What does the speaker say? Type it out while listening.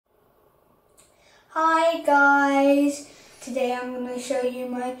Hi guys, today I'm going to show you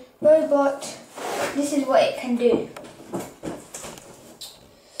my robot. This is what it can do.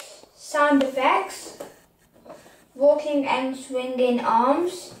 Sound effects, walking and swinging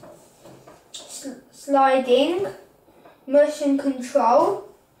arms, sliding, motion control,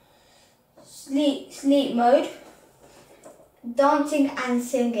 sleep mode, dancing and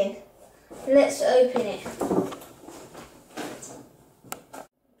singing. Let's open it.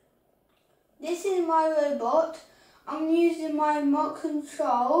 This is my robot. I'm using my remote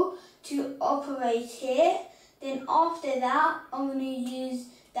control to operate it. Then after that, I'm going to use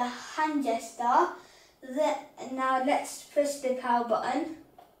the hand gesture. Now let's press the power button.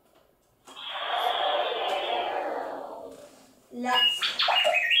 Let's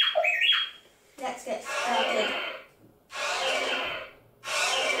get started.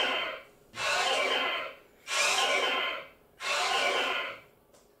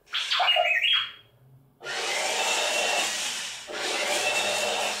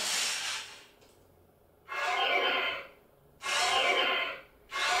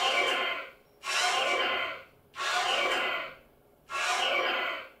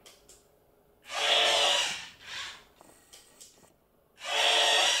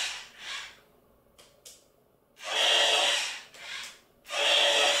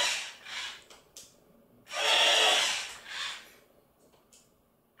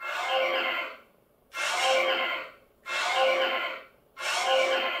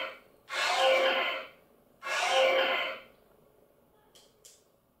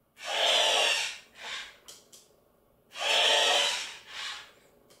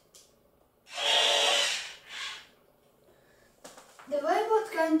 The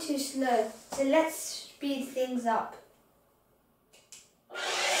robot's going too slow, so let's speed things up.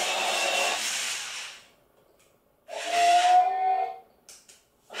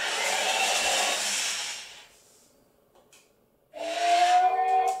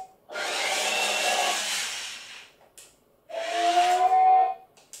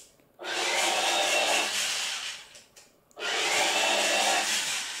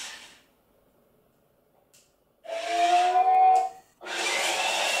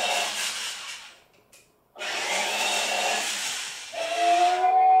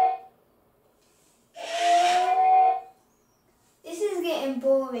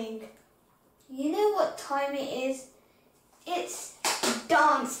 Boring. You know what time it is? It's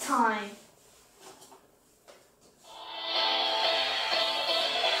dance time.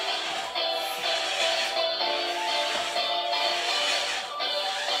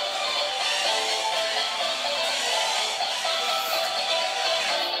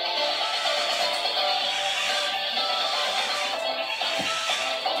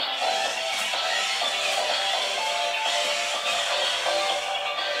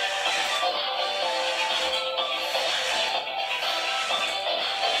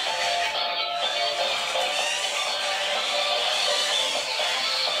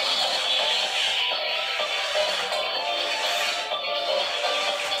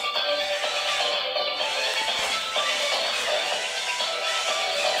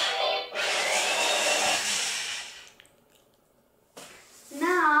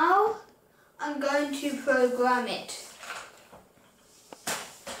 I'm going to program it.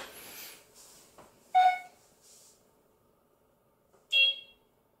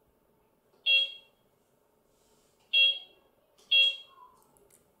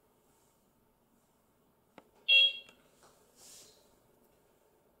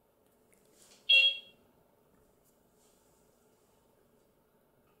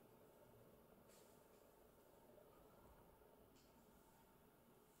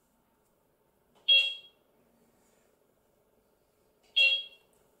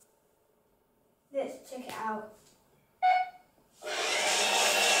 Let's check it out.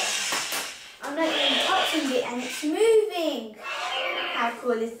 I'm not even touching it and it's moving. How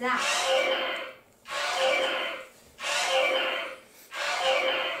cool is that?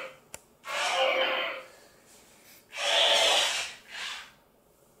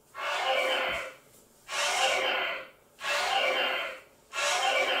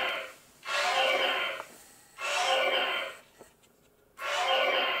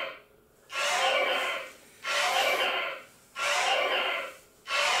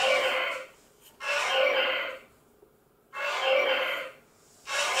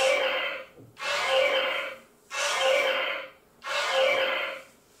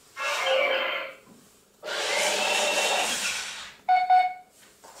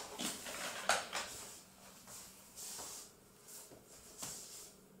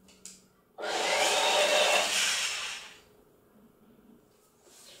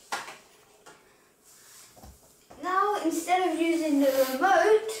 instead of using the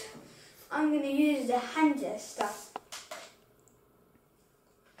remote, I'm going to use the hand gesture.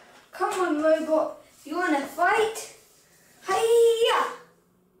 Come on, robot. You want to fight? Hiya!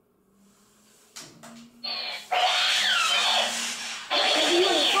 You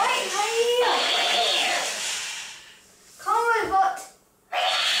want to fight? Hiya! Come on, robot.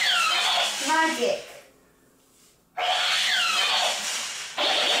 Magic.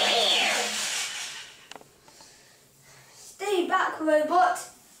 Stay back, robot.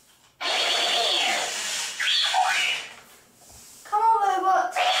 Come on,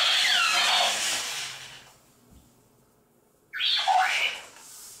 robot.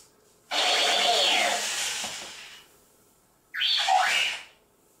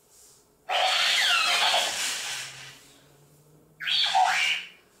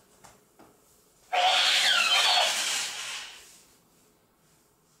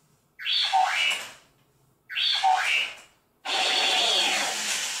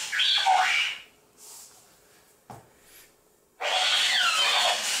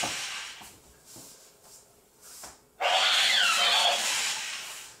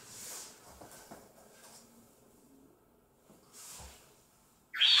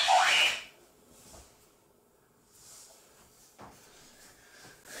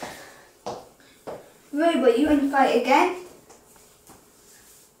 Robot, you want to fight again?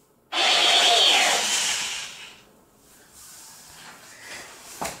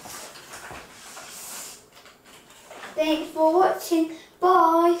 Thanks for watching.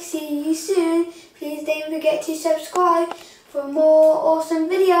 Bye. See you soon. Please don't forget to subscribe for more awesome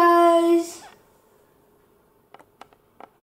videos.